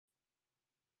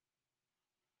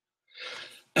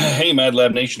Hey,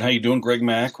 MadLab Nation, how you doing? Greg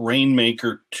Mack,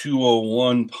 Rainmaker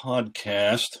 201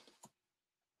 podcast.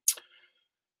 I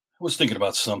was thinking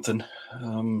about something.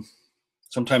 Um,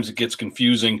 Sometimes it gets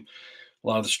confusing. A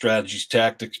lot of the strategies,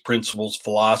 tactics, principles,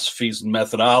 philosophies, and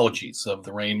methodologies of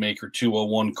the Rainmaker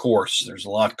 201 course. There's a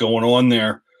lot going on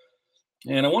there.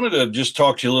 And I wanted to just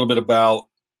talk to you a little bit about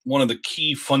one of the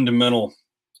key fundamental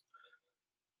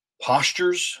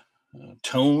postures,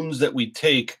 tones that we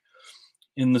take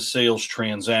in the sales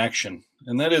transaction.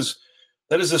 And that is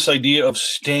this idea of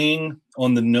staying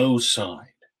on the no side,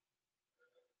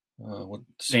 what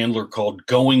Sandler called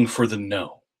going for the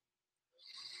no.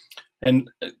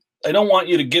 And I don't want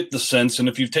you to get the sense, and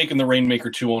if you've taken the Rainmaker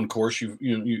 201 course,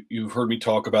 you've heard me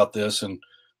talk about this and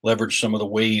leverage some of the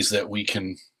ways that we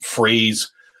can phrase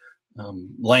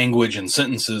language and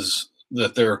sentences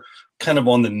that they're kind of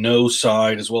on the no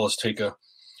side, as well as take a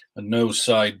no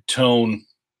side tone.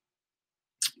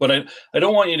 But I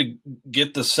don't want you to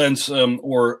get the sense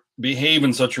or behave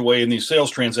in such a way in these sales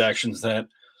transactions that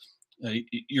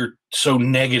you're so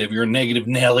negative. You're a negative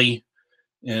Nelly,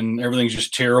 and everything's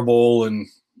just terrible. And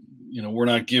we're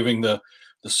not giving the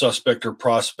suspect or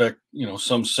prospect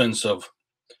some sense of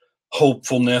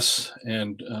hopefulness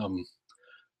and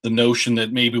the notion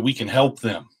that maybe we can help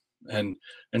them. And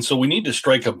so we need to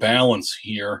strike a balance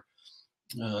here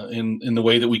in the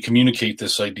way that we communicate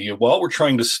this idea while we're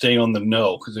trying to stay on the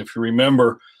no. Because if you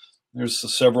remember, there's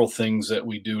several things that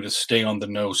we do to stay on the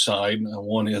no side.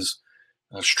 One is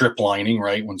strip lining,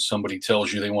 right? When somebody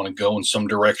tells you they want to go in some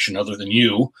direction other than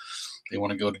you, they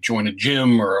want to go to join a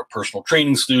gym or a personal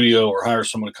training studio or hire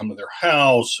someone to come to their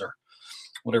house or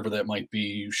whatever that might be,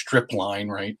 you strip line,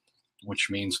 right? Which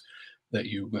means that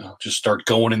you just start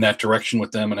going in that direction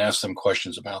with them and ask them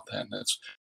questions about that. And that's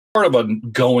part of a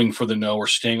going for the no or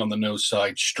staying on the no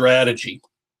side strategy,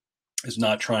 is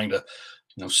not trying to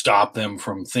stop them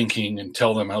from thinking and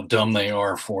tell them how dumb they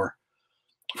are for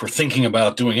thinking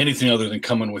about doing anything other than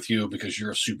coming with you because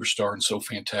you're a superstar and so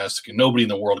fantastic and nobody in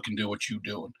the world can do what you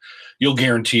do, and you'll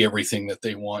guarantee everything that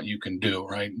they want you can do,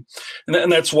 right?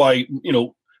 And that's why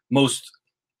most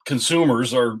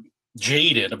consumers are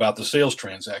jaded about the sales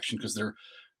transaction, because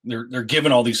they're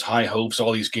given all these high hopes,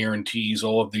 all these guarantees,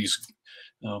 all of these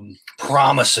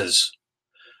promises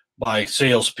by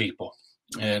salespeople,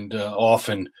 and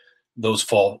often those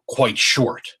fall quite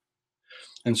short.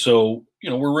 And so,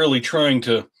 we're really trying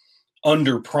to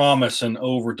under promise and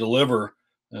over deliver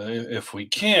if we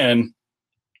can.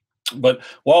 But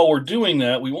while we're doing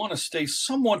that, we want to stay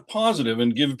somewhat positive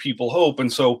and give people hope.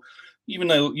 And so, even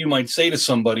though you might say to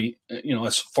somebody,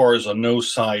 as far as a no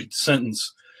side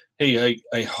sentence, hey,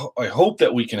 I hope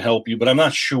that we can help you, but I'm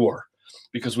not sure,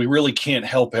 because we really can't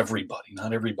help everybody.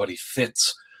 Not everybody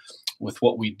fits with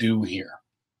what we do here.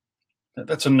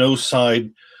 That's a no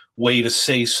side way to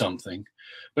say something,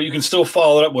 but you can still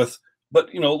follow it up with, but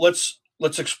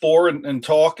let's explore and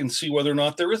talk and see whether or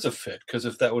not there is a fit. Because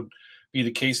if that would be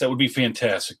the case, that would be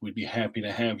fantastic. We'd be happy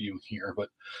to have you here, but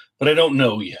I don't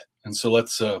know yet. And so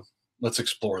let's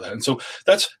explore that. And so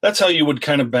that's how you would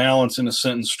kind of balance in a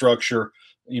sentence structure,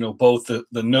 both the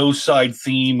no side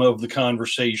theme of the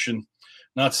conversation,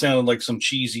 not sounding like some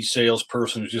cheesy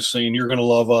salesperson who's just saying, you're going to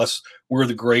love us. We're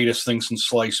the greatest thing since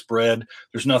sliced bread.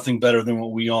 There's nothing better than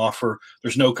what we offer.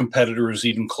 There's no competitors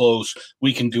even close.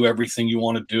 We can do everything you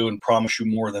want to do and promise you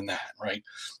more than that, right?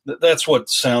 That's what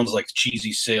sounds like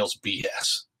cheesy sales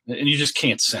BS. And you just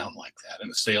can't sound like that in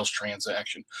a sales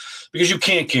transaction, because you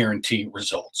can't guarantee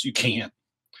results. You can't.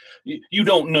 You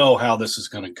don't know how this is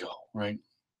going to go, right?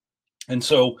 And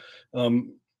so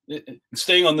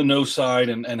staying on the no side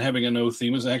and having a no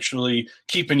theme is actually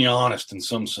keeping you honest in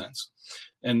some sense,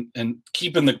 and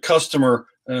keeping the customer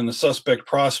and the suspect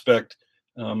prospect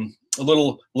a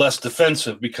little less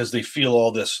defensive, because they feel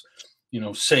all this,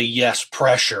 say yes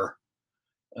pressure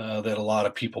that a lot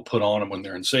of people put on them when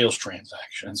they're in sales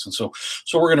transactions. And so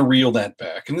we're going to reel that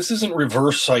back. And this isn't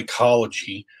reverse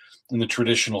psychology in the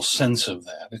traditional sense of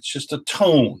that. It's just a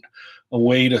tone, a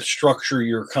way to structure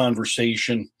your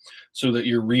conversation so that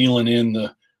you're reeling in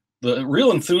the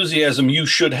real enthusiasm you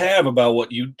should have about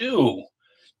what you do.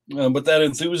 But that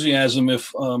enthusiasm,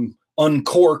 if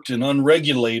uncorked and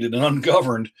unregulated and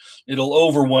ungoverned, it'll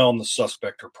overwhelm the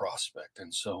suspect or prospect.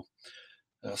 And so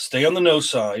stay on the no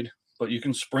side, but you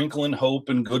can sprinkle in hope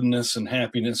and goodness and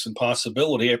happiness and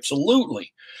possibility,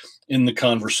 absolutely, in the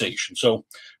conversation. So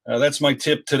that's my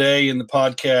tip today in the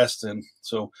podcast. And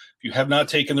so if you have not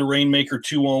taken the Rainmaker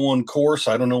 201 course,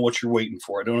 I don't know what you're waiting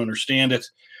for. I don't understand it.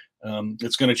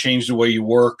 It's going to change the way you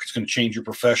work. It's going to change your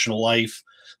professional life.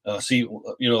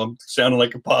 I'm sounding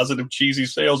like a positive, cheesy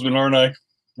salesman, aren't I?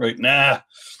 Right? Nah.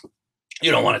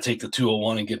 You don't want to take the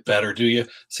 201 and get better, do you?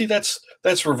 See, that's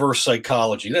reverse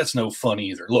psychology. That's no fun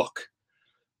either. Look,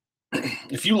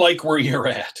 if you like where you're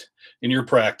at in your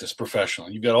practice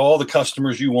professionally, you've got all the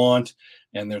customers you want,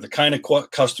 and they're the kind of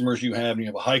customers you have, and you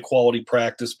have a high quality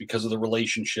practice because of the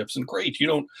relationships. And great, you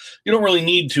don't really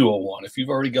need 201 if you've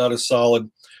already got a solid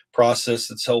process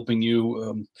that's helping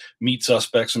you meet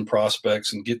suspects and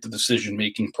prospects and get the decision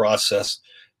making process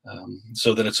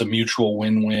so that it's a mutual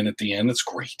win-win at the end. It's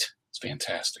great. It's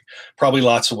fantastic. Probably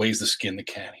lots of ways to skin the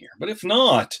cat here, but if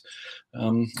not,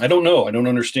 I don't know. I don't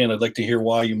understand. I'd like to hear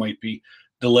why you might be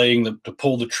delaying to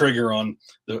pull the trigger on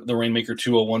the Rainmaker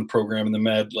 201 program in the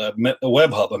MadLab the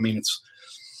Web Hub. I mean, it's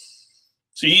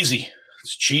easy.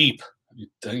 It's cheap.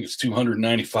 I think it's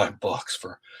 $295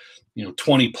 for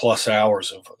 20 plus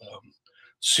hours of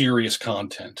serious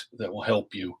content that will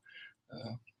help you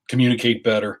communicate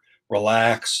better,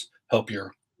 relax, help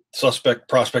your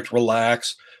prospect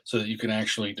relax, so that you can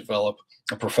actually develop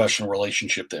a professional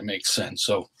relationship that makes sense.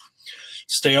 So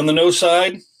stay on the no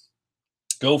side,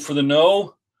 go for the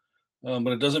no,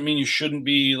 but it doesn't mean you shouldn't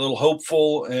be a little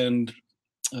hopeful and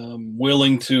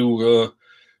willing to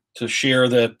share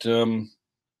that,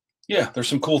 yeah, there's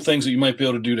some cool things that you might be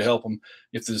able to do to help them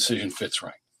if the decision fits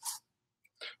right.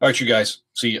 All right, you guys,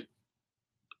 see you.